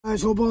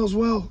Guys, hope all is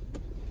well.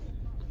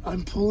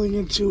 I'm pulling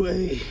into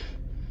a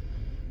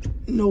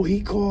no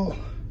heat call.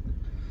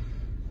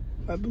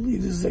 I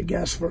believe this is a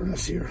gas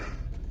furnace here.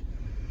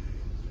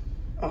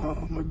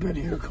 I've been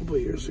here a couple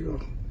of years ago.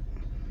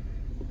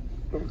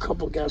 Or a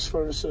couple of gas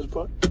furnaces,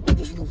 but I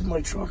just moved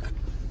my truck.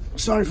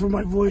 Sorry for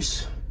my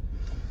voice.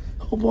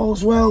 Hope all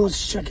is well.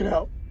 Let's check it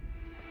out.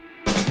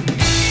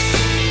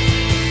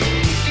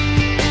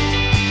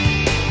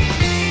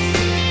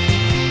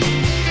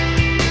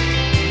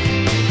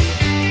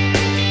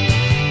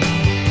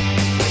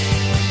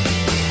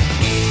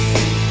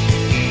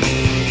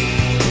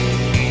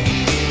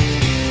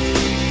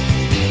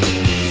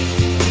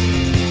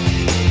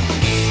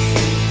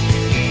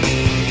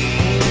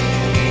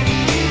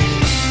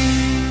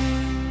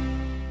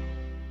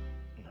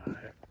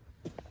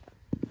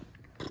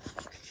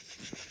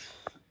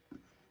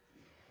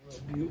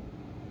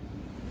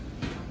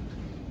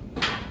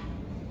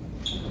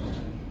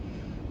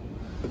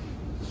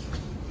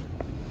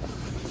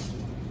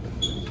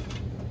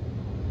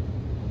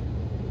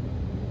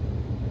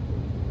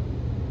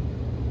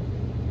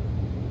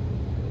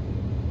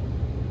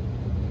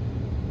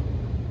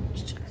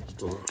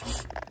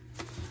 Doors.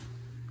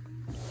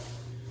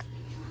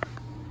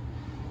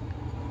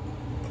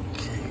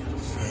 Okay, got a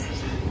fan.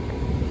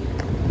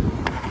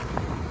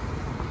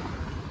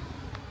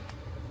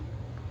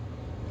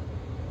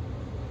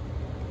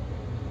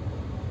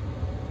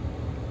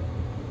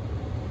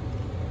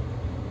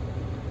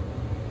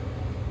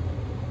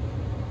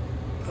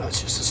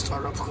 That's just a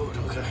startup code,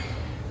 okay.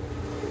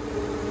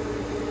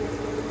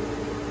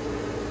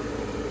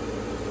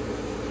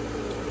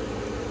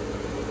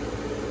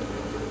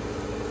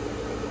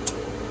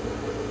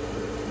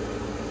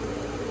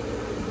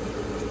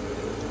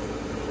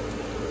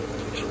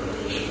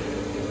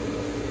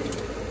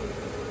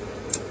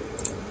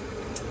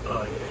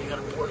 Oh yeah, you got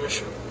a board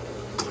issue.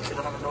 Click it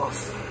on and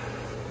off.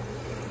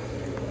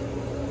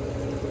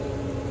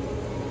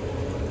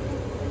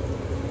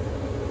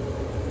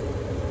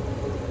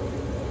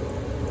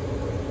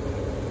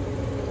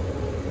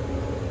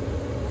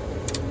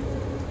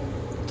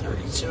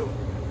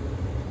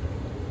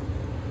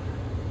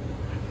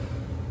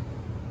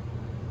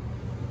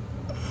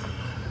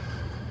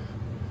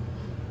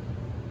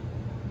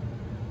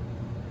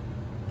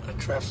 That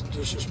draft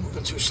inducer's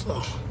moving too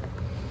slow.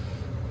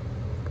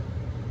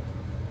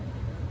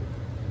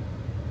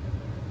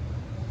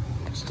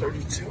 It's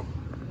 32.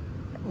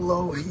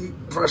 Low heat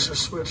pressure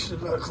switch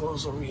did not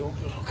close or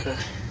reopen. Okay.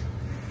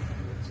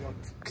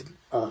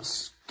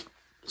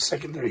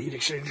 Secondary heat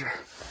exchanger.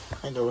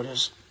 I know it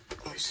is.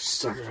 Let me just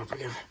start it up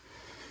again.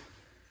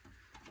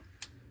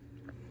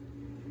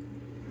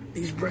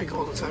 These break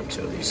all the time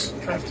too, these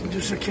draft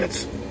inducer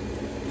kits.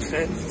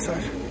 Fans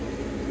inside.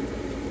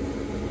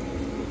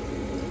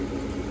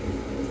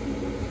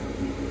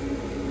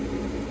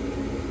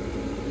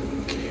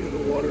 Okay, the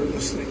water in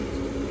this thing.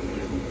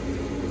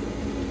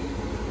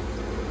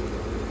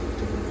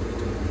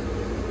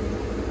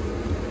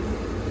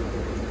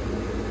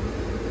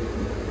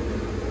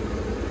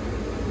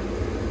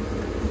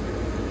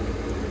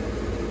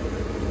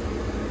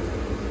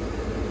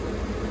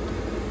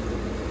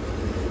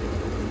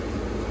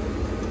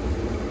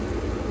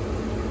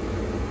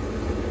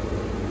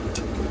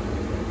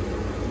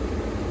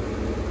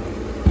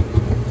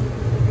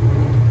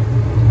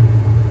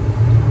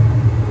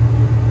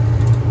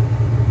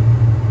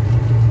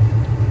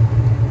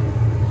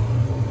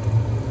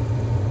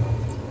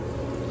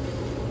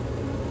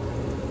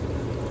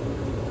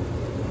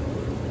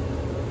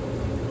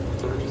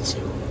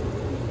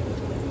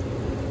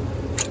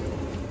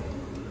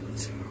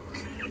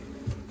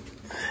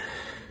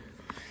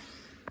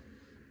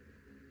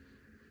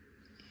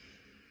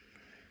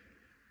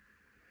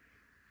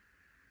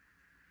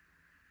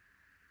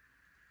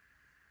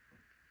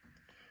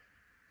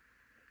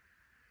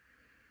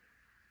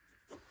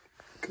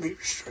 Can be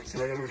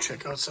restricted. I gotta go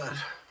check outside.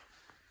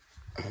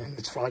 And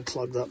it's probably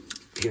plugged up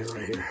here,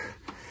 right here.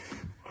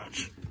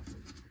 Watch.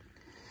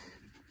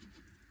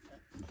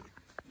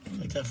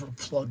 Like that for a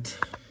plugged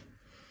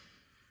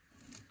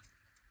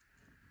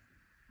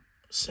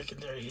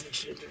secondary heat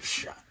exchanger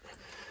shot.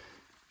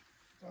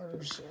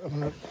 Starters, I'm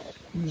gonna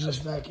use this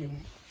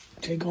vacuum.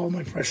 Take all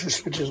my pressure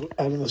switches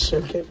out of the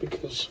circuit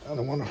because I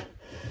don't want to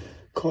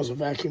cause a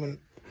vacuum and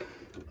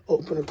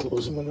open or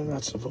close them when they're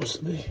not supposed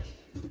to be.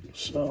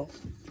 So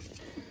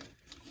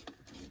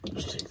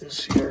just take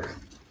this here.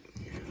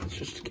 It's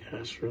just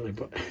gas, really,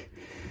 but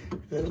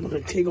then I'm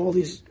gonna take all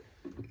these.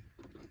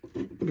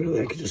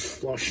 Really, I could just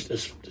flush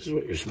this. This is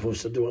what you're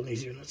supposed to do on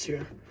these units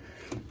here.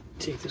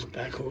 Take this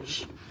back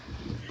hose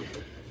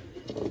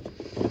and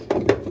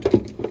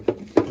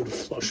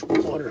flush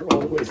water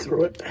all the way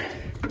through it,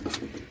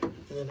 and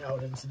then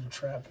out into the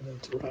trap and then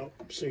throughout.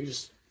 So you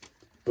just,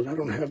 but I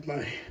don't have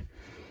my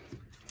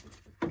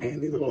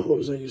handy little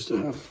hose I used to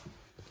have.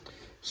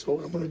 So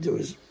what I'm gonna do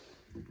is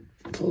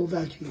pull the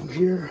vacuum from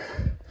here,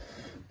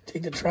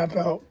 take the trap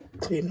out,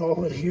 clean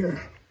all in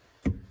here,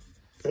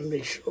 and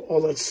make sure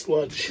all that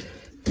sludge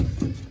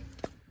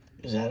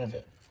is out of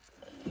it.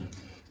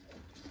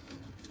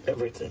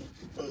 everything.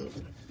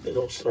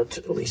 It'll start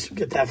to at least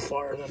get that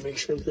far, and then make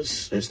sure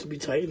this has to be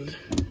tightened.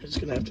 It's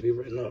gonna have to be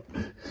written up,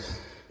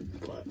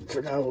 but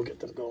for now we'll get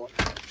them going.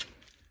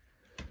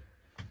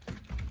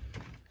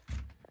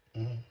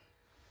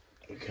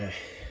 Okay.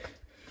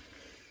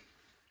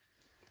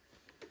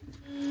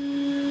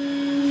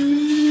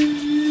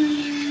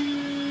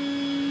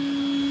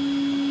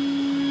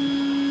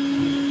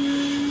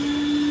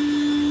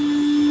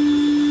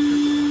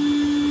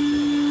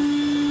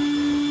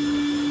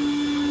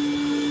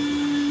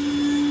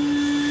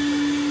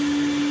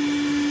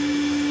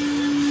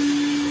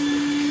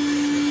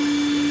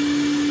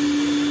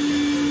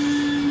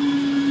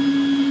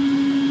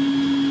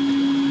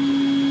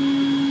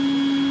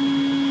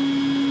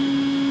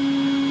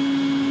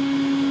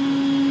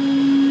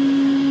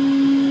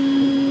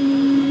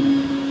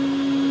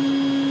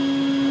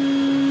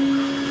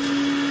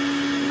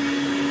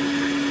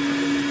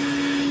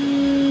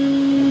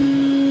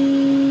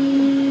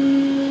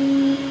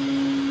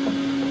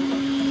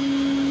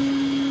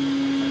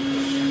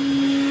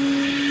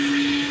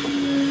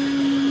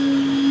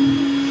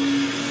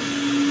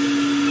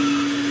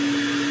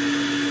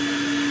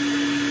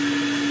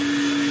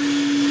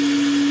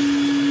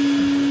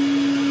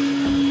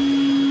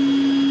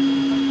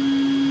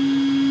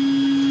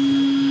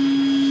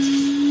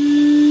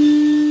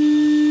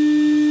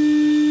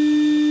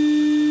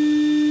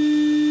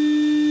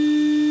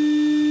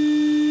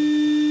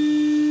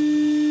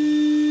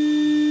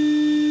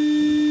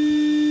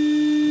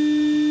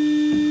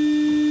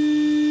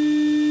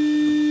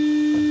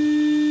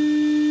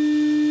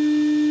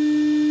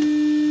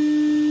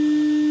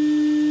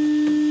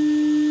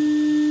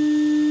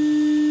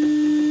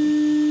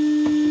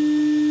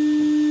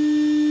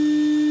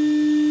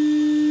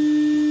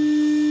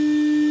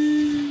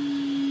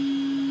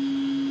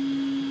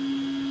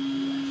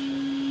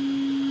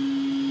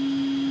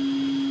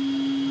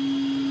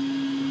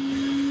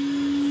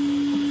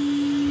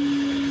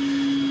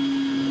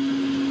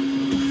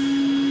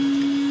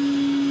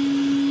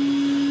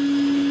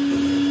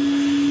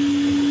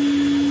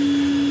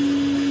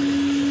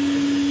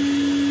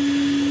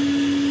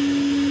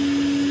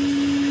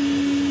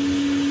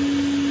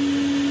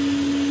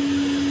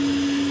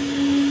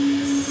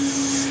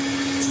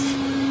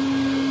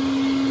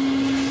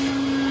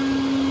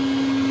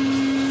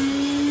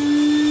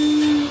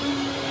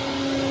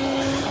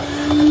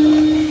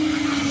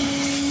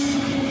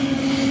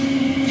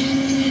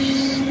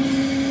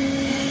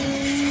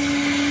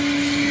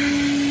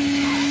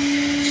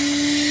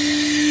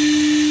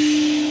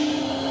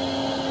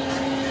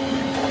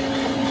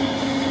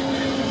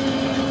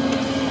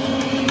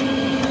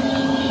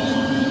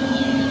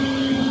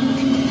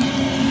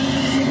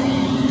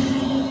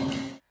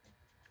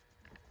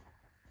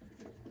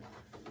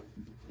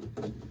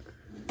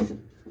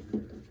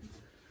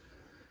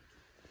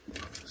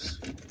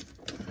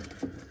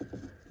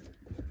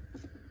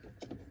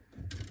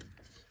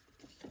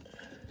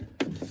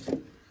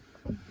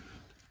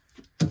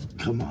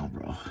 Come on,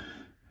 bro.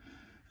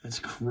 That's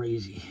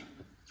crazy.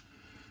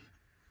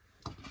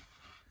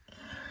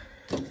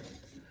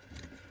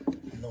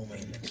 No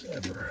maintenance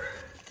ever.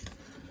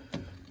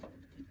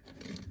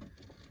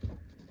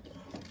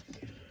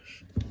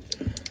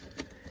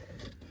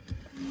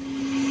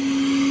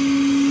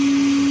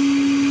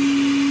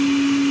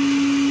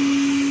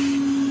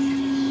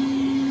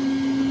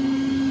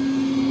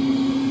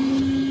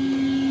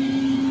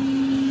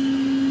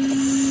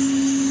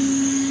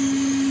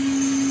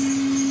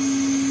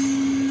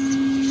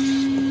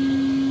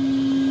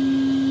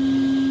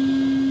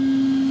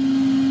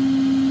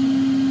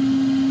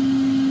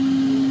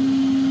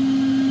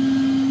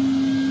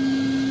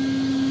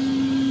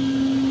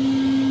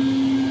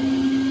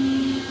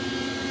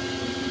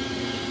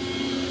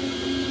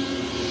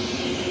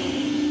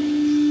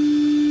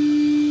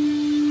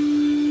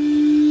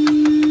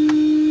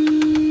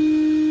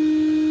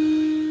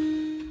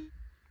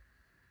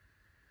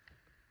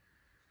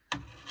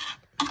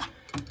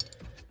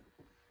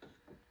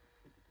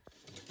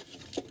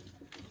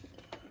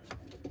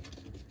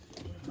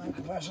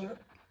 Capacitor.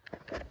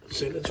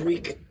 Said it's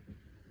weak.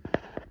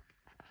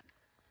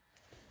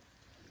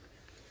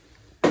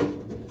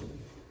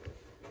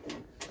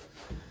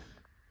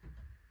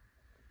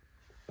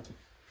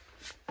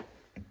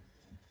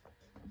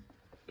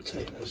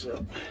 Tighten this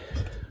up.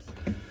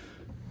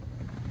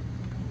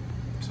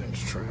 This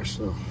thing's trash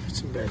though.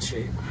 It's in bad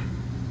shape.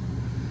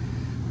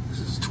 This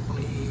is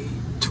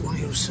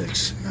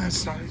 2006.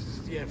 That's not,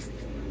 yeah.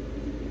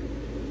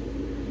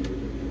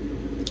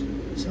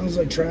 Sounds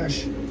like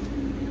trash.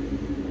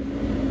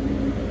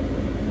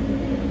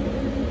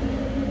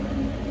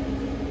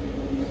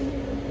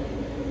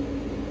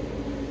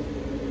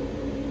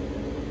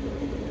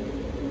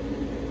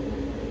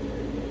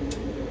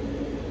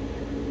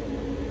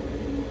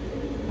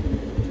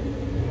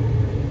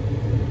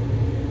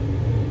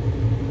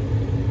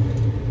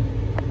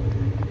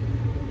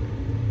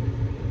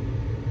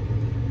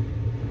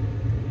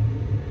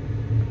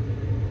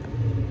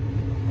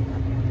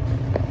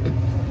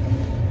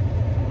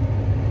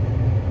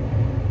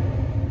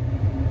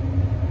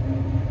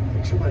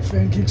 sure my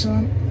fan kicks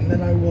on, and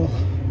then I will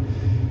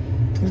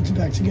put it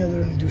back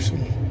together and do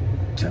some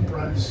temp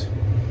rise.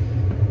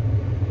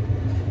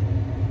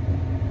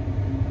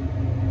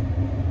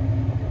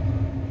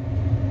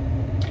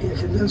 Yeah,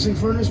 condensing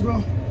furnace,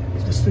 bro.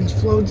 If this thing's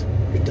flowed,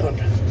 you're done.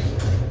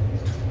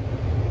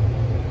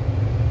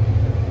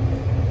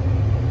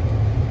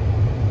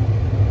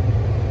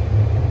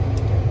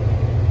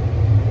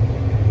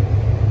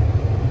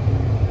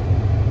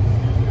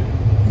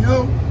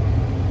 Yo.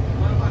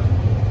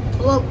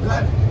 Pull up,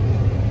 got it.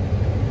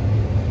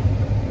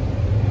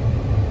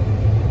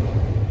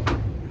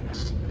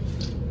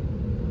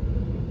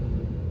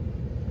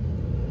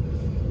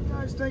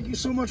 Guys, thank you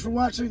so much for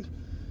watching.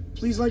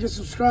 Please like and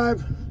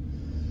subscribe.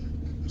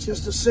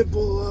 Just a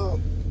simple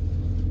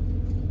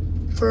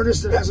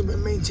furnace that hasn't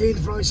been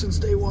maintained probably since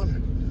day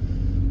one.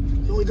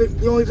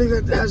 The only thing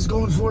that has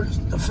going for it is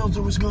the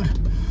filter was good,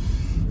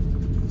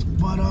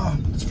 but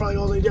it's probably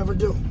all they'd ever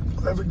do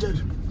or ever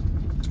did.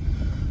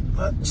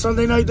 But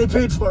Sunday night they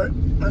paid for it,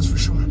 that's for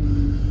sure.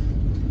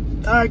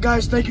 All right,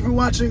 guys, thank you for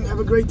watching. Have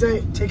a great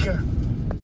day. Take care.